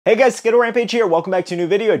Hey guys, SkittleRampage here. Welcome back to a new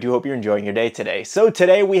video. I do hope you're enjoying your day today. So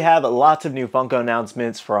today we have lots of new Funko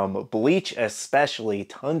announcements from Bleach, especially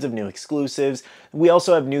tons of new exclusives. We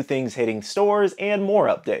also have new things hitting stores and more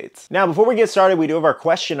updates. Now, before we get started, we do have our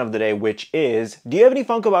question of the day, which is, do you have any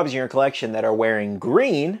Funko Pops in your collection that are wearing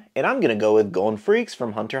green? And I'm gonna go with Golden Freaks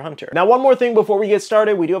from Hunter x Hunter. Now, one more thing before we get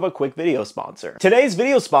started, we do have a quick video sponsor. Today's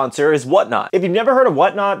video sponsor is Whatnot. If you've never heard of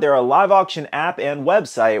Whatnot, they're a live auction app and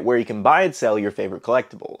website where you can buy and sell your favorite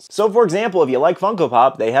collectibles. So for example, if you like Funko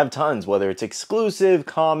Pop, they have tons, whether it's exclusive,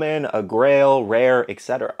 common, a grail, rare,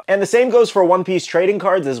 etc. And the same goes for One Piece trading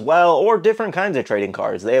cards as well, or different kinds of trading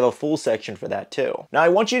cards. They have a full section for that too. Now I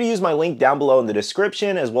want you to use my link down below in the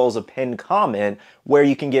description as well as a pinned comment where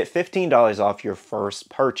you can get $15 off your first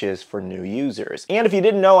purchase for new users. And if you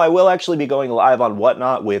didn't know, I will actually be going live on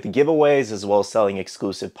Whatnot with giveaways as well as selling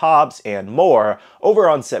exclusive pops and more over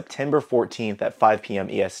on September 14th at 5 p.m.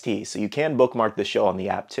 EST, so you can bookmark the show on the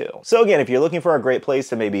app too. So again, if you're looking for a great place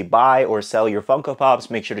to maybe buy or sell your Funko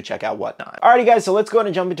Pops, make sure to check out Whatnot. Alrighty guys, so let's go ahead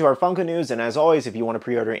and jump into our Funko news, and as always, if you want to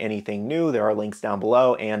pre-order anything new, there are links down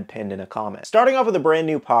below and pinned in a comment. Starting off with a brand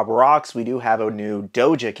new Pop Rocks, we do have a new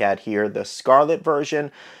Doja Cat here, the Scarlet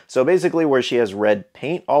version. So basically where she has red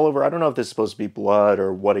paint all over. I don't know if this is supposed to be blood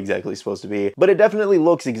or what exactly it's supposed to be, but it definitely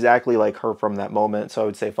looks exactly like her from that moment, so I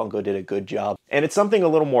would say Funko did a good job. And it's something a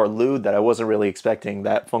little more lewd that I wasn't really expecting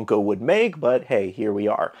that Funko would make, but hey, here we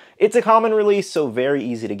are. It's a common release, so very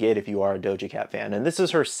easy to get if you are a Doja Cat fan, and this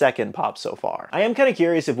is her second pop so far. I am kind of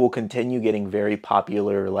curious if we'll continue getting very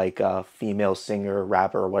popular, like female singer,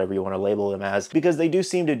 rapper, or whatever you want to label them as, because they do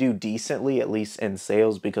seem to do decently, at least in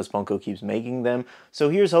sales, because Funko keeps making them. So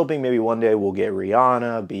here's hoping maybe one day we'll get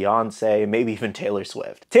Rihanna, Beyonce, maybe even Taylor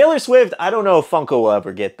Swift. Taylor Swift, I don't know if Funko will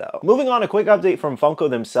ever get though. Moving on, a quick update from Funko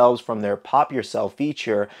themselves from their Pop Yourself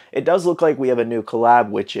feature. It does look like we have a new collab,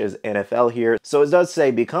 which is NFL here. So it does say,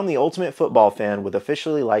 become the ultimate football fan with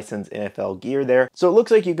officially licensed NFL gear there. So it looks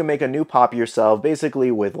like you can make a new Pop Yourself, basically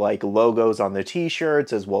with like logos on the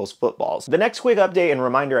t-shirts as well as footballs. The next quick update and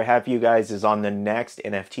reminder I have for you guys is on the next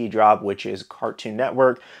NFT drop, which is Cartoon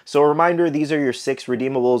Network. So a reminder, these are your 6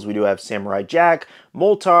 redeemables. We do have Samurai Jack,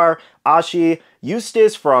 Moltar, Ashi,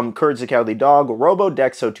 Eustace from Courage the Cowardly Dog,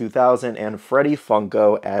 Robodexo 2000, and Freddy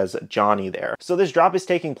Funko as Johnny there. So this drop is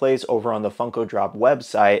taking place over on the Funko Drop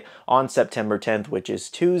website on September 10th, which is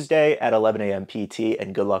Tuesday at 11 a.m. PT,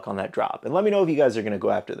 and good luck on that drop. And let me know if you guys are going to go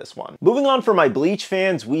after this one. Moving on, for my Bleach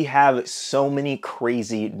fans, we have so many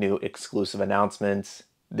crazy new exclusive announcements.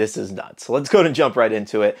 This is nuts. So let's go and jump right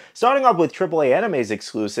into it. Starting off with AAA Anime's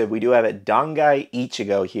exclusive, we do have a Dangai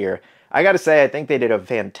Ichigo here. I gotta say, I think they did a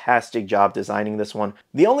fantastic job designing this one.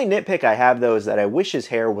 The only nitpick I have though is that I wish his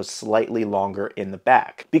hair was slightly longer in the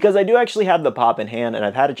back, because I do actually have the pop in hand and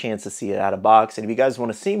I've had a chance to see it out of box, and if you guys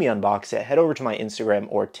want to see me unbox it, head over to my Instagram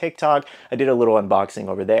or TikTok. I did a little unboxing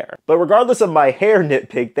over there. But regardless of my hair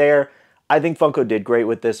nitpick there, I think Funko did great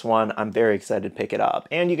with this one. I'm very excited to pick it up.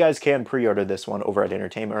 And you guys can pre-order this one over at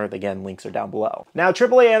Entertainment Earth. Again, links are down below. Now,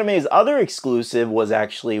 AAA Anime's other exclusive was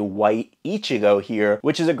actually White Ichigo here,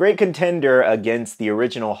 which is a great contender against the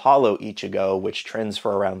original Hollow Ichigo, which trends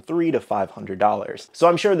for around $300 to $500. So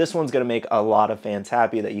I'm sure this one's gonna make a lot of fans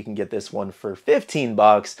happy that you can get this one for 15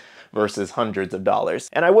 bucks versus hundreds of dollars.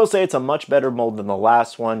 And I will say it's a much better mold than the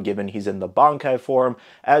last one, given he's in the Bankai form,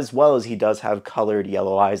 as well as he does have colored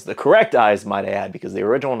yellow eyes, the correct eyes, might I add, because the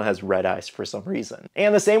original one has red eyes for some reason.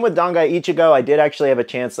 And the same with Dangai Ichigo. I did actually have a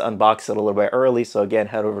chance to unbox it a little bit early, so again,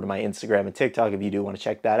 head over to my Instagram and TikTok if you do want to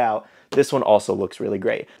check that out. This one also looks really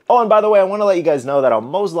great. Oh, and by the way, I want to let you guys know that I'll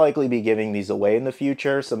most likely be giving these away in the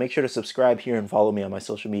future, so make sure to subscribe here and follow me on my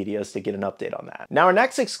social medias to get an update on that. Now, our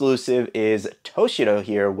next exclusive is Toshiro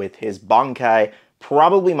here with his Bankai.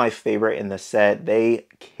 Probably my favorite in the set. They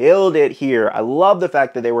killed it here. I love the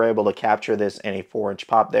fact that they were able to capture this in a 4-inch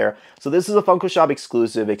pop there. So this is a Funko Shop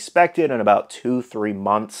exclusive, expected in about 2-3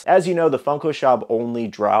 months. As you know, the Funko Shop only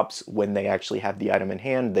drops when they actually have the item in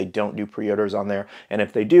hand. They don't do pre-orders on there, and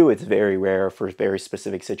if they do, it's very rare for very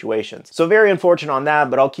specific situations. So very unfortunate on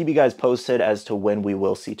that, but I'll keep you guys posted as to when we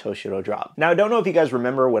will see Toshiro drop. Now, I don't know if you guys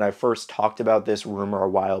remember when I first talked about this rumor a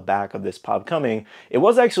while back of this pop coming, it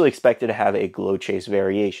was actually expected to have a glow chase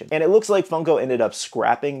variation, and it looks like Funko ended up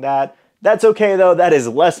scrapping that. That's okay though, that is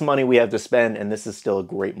less money we have to spend, and this is still a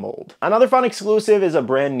great mold. Another fun exclusive is a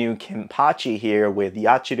brand new Kenpachi here with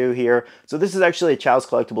Yachiru here. So this is actually a Chow's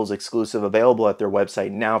Collectibles exclusive, available at their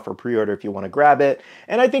website now for pre-order if you want to grab it.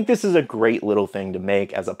 And I think this is a great little thing to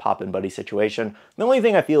make as a Pop and Buddy situation. The only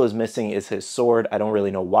thing I feel is missing is his sword. I don't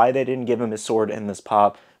really know why they didn't give him his sword in this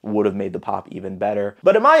pop, would have made the pop even better.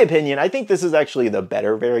 But in my opinion, I think this is actually the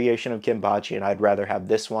better variation of Kenpachi, and I'd rather have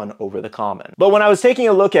this one over the common. But when I was taking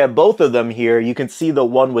a look at both of them here, you can see the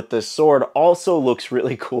one with the sword also looks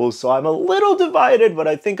really cool, so I'm a little divided, but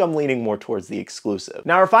I think I'm leaning more towards the exclusive.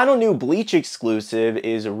 Now our final new Bleach exclusive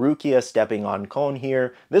is Rukia stepping on Kon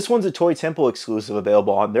here. This one's a Toy Temple exclusive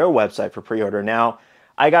available on their website for pre-order now.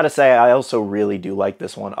 I gotta say, I also really do like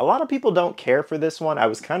this one. A lot of people don't care for this one. I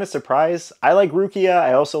was kind of surprised. I like Rukia.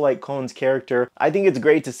 I also like Kon's character. I think it's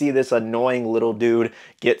great to see this annoying little dude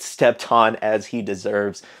get stepped on as he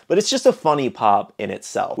deserves, but it's just a funny pop in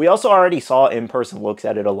itself. We also already saw in-person looks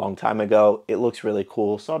at it a long time ago. It looks really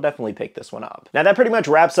cool, so I'll definitely pick this one up. Now that pretty much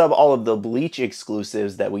wraps up all of the Bleach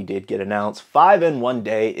exclusives that we did get announced. 5 in one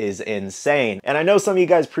day is insane, and I know some of you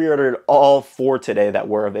guys pre-ordered all 4 today that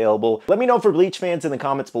were available. Let me know for Bleach fans in the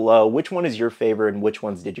comments below, which one is your favorite and which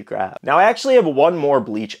ones did you grab? Now I actually have one more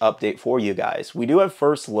Bleach update for you guys. We do have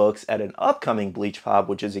first looks at an upcoming Bleach pop,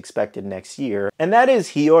 which is expected next year, and that is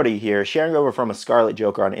Hiyori here, sharing over from a Scarlet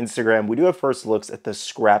Joker on Instagram. We do have first looks at the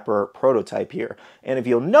Scrapper prototype here, and if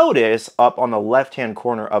you'll notice, up on the left-hand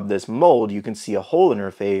corner of this mold, you can see a hole in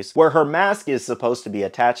her face where her mask is supposed to be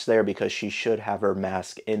attached there because she should have her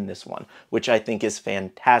mask in this one, which I think is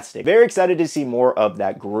fantastic. Very excited to see more of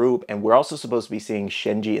that group, and we're also supposed to be seeing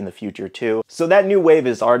Shinji in the future too. So that new wave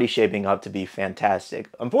is already shaping up to be fantastic.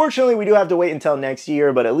 Unfortunately, we do have to wait until next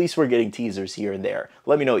year, but at least we're getting teasers here and there.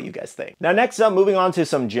 Let me know what you guys think. Now next up, moving on to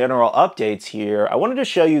some general updates here, I wanted to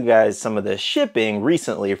show you guys some of the shipping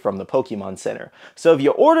recently from the Pokemon Center. So if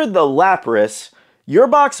you ordered the Lapras, your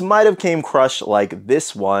box might have came crushed like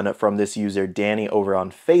this one from this user Danny over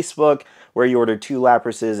on Facebook, where you ordered 2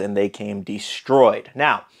 Laprases and they came destroyed.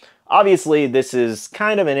 Now, obviously, this is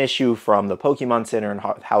kind of an issue from the Pokemon Center and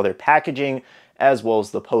how they're packaging, as well as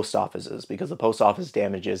the post offices, because the post office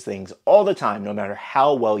damages things all the time, no matter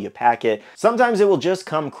how well you pack it. Sometimes it will just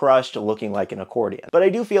come crushed looking like an accordion. But I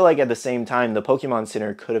do feel like at the same time, the Pokemon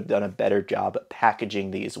Center could have done a better job packaging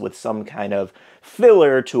these with some kind of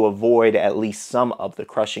filler to avoid at least some of the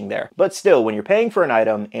crushing there. But still, when you're paying for an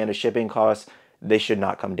item and a shipping cost, they should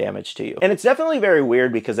not come damaged to you. And it's definitely very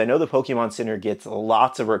weird because I know the Pokemon Center gets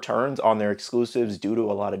lots of returns on their exclusives due to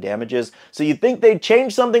a lot of damages. So you'd think they'd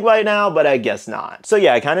change something by now, but I guess not. So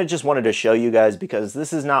yeah, I kind of just wanted to show you guys because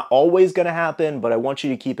this is not always going to happen, but I want you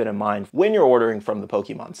to keep it in mind when you're ordering from the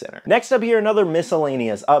Pokemon Center. Next up here, another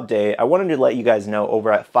miscellaneous update. I wanted to let you guys know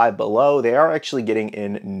over at Five Below, they are actually getting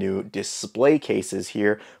in new display cases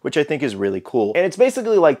here, which I think is really cool. And it's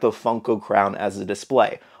basically like the Funko crown as a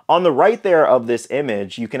display. On the right there of this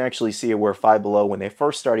image, you can actually see where Five Below, when they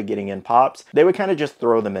first started getting in pops, they would kind of just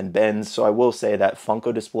throw them in bins, so I will say that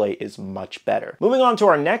Funko display is much better. Moving on to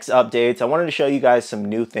our next updates, I wanted to show you guys some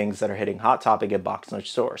new things that are hitting Hot Topic at Box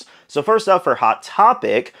Lunch stores. So first up for Hot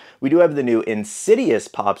Topic, we do have the new Insidious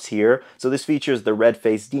pops here. So this features the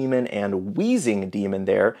red-faced demon and wheezing demon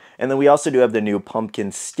there. And then we also do have the new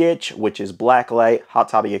Pumpkin Stitch, which is Blacklight, Hot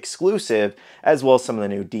Topic exclusive, as well as some of the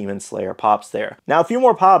new Demon Slayer pops there. Now a few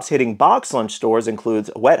more pops hitting Box Lunch stores includes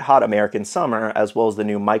Wet Hot American Summer, as well as the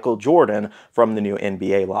new Michael Jordan from the new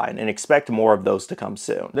NBA line, and expect more of those to come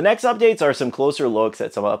soon. The next updates are some closer looks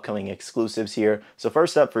at some upcoming exclusives here. So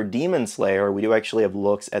first up for Demon Slayer, we do actually have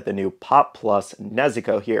looks at the new Pop Plus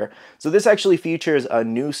Nezuko here. So this actually features a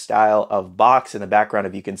new style of box in the background,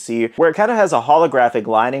 if you can see, where it kind of has a holographic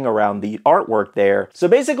lining around the artwork there. So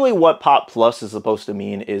basically what Pop Plus is supposed to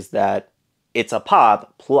mean is that it's a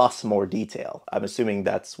pop plus more detail. I'm assuming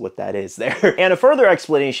that's what that is there. And a further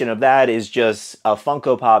explanation of that is just a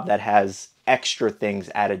Funko Pop that has extra things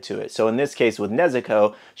added to it. So in this case with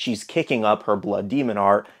Nezuko, she's kicking up her blood demon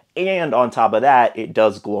art, and on top of that, it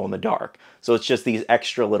does glow in the dark. So it's just these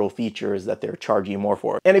extra little features that they're charging you more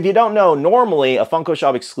for. And if you don't know, normally a Funko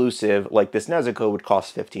Shop exclusive like this Nezuko would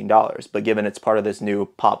cost $15, but given it's part of this new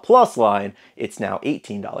Pop Plus line, it's now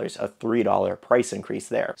 $18, a $3 price increase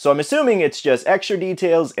there. So I'm assuming it's just extra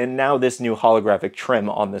details and now this new holographic trim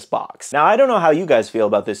on this box. Now I don't know how you guys feel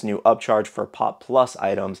about this new upcharge for Pop Plus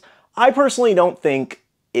items. I personally don't think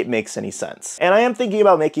it makes any sense. And I am thinking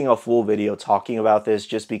about making a full video talking about this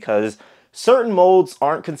just because certain molds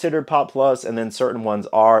aren't considered Pop Plus and then certain ones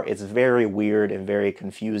are. It's very weird and very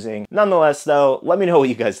confusing. Nonetheless though, let me know what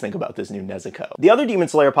you guys think about this new Nezuko. The other Demon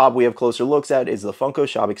Slayer pop we have closer looks at is the Funko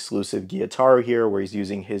Shop exclusive Gyataro here, where he's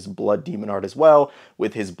using his blood demon art as well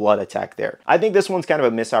with his blood attack there. I think this one's kind of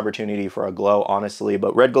a missed opportunity for a glow, honestly,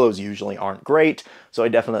 but red glows usually aren't great, so I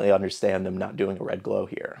definitely understand them not doing a red glow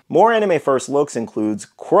here. More anime first looks includes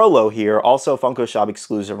Chrollo here, also Funko Shop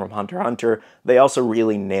exclusive from Hunter x Hunter. They also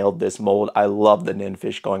really nailed this mold gold. I love the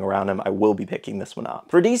Ninfish going around him. I will be picking this one up.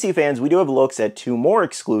 For DC fans, we do have looks at 2 more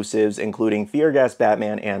exclusives, including Fear Gas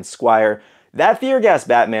Batman and Squire. That Fear Gas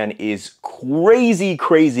Batman is crazy,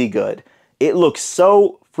 crazy good. It looks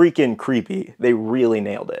so freaking creepy. They really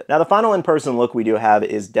nailed it. Now, the final in-person look we do have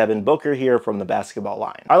is Devin Booker here from the basketball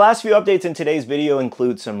line. Our last few updates in today's video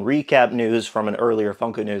include some recap news from an earlier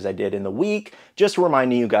Funko news I did in the week, just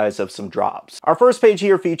reminding you guys of some drops. Our first page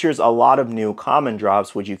here features a lot of new common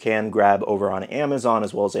drops, which you can grab over on Amazon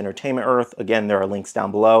as well as Entertainment Earth. Again, there are links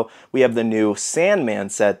down below. We have the new Sandman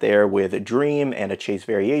set there with Dream and a Chase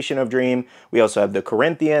variation of Dream. We also have the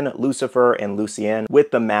Corinthian, Lucifer, and Lucien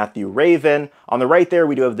with the Matthew Raven. On the right there,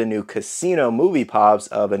 we do have the new Casino movie pops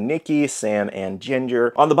of a Nikki, Sam, and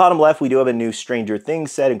Ginger. On the bottom left, we do have a new Stranger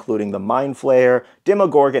Things set, including the Mind Flayer,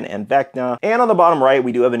 Demogorgon, and Vecna. And on the bottom right,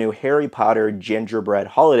 we do have a new Harry Potter gingerbread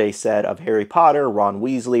holiday set of Harry Potter, Ron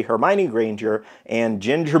Weasley, Hermione Granger, and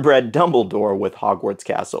gingerbread Dumbledore with Hogwarts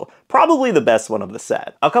Castle. Probably the best one of the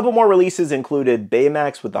set. A couple more releases included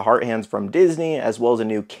Baymax with the Heart Hands from Disney, as well as a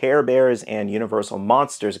new Care Bears and Universal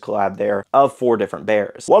Monsters collab there of 4 different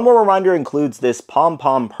bears. One more reminder includes this Pom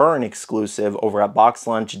Pom Pern exclusive over at Box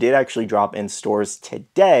Lunch. Did actually drop in stores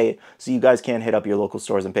today, so you guys can hit up your local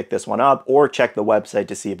stores and pick this one up, or check the website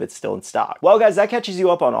to see if it's still in stock. Well guys, that catches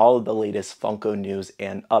you up on all of the latest Funko news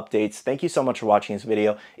and updates. Thank you so much for watching this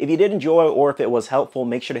video. If you did enjoy or if it was helpful,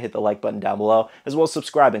 make sure to hit the like button down below, as well as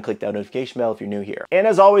subscribe and click that notification bell if you're new here. And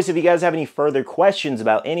as always, if you guys have any further questions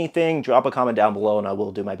about anything, drop a comment down below and I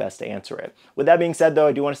will do my best to answer it. With that being said though,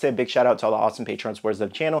 I do want to say a big shout out to all the awesome Patreon supporters of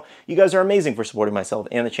the channel. You guys are amazing for supporting myself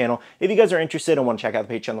and the channel. If you guys are interested and want to check out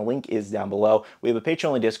the Patreon, the link is down below. We have a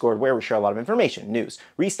Patreon-only Discord where we share a lot of information, news,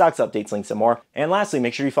 restocks, updates, links, and more. And lastly,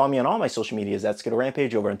 make sure you follow me on all my social medias at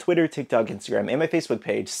SkittleRampage over on Twitter, TikTok, Instagram, and my Facebook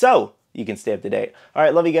page so you can stay up to date. All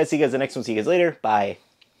right, love you guys. See you guys in the next one. See you guys later. Bye.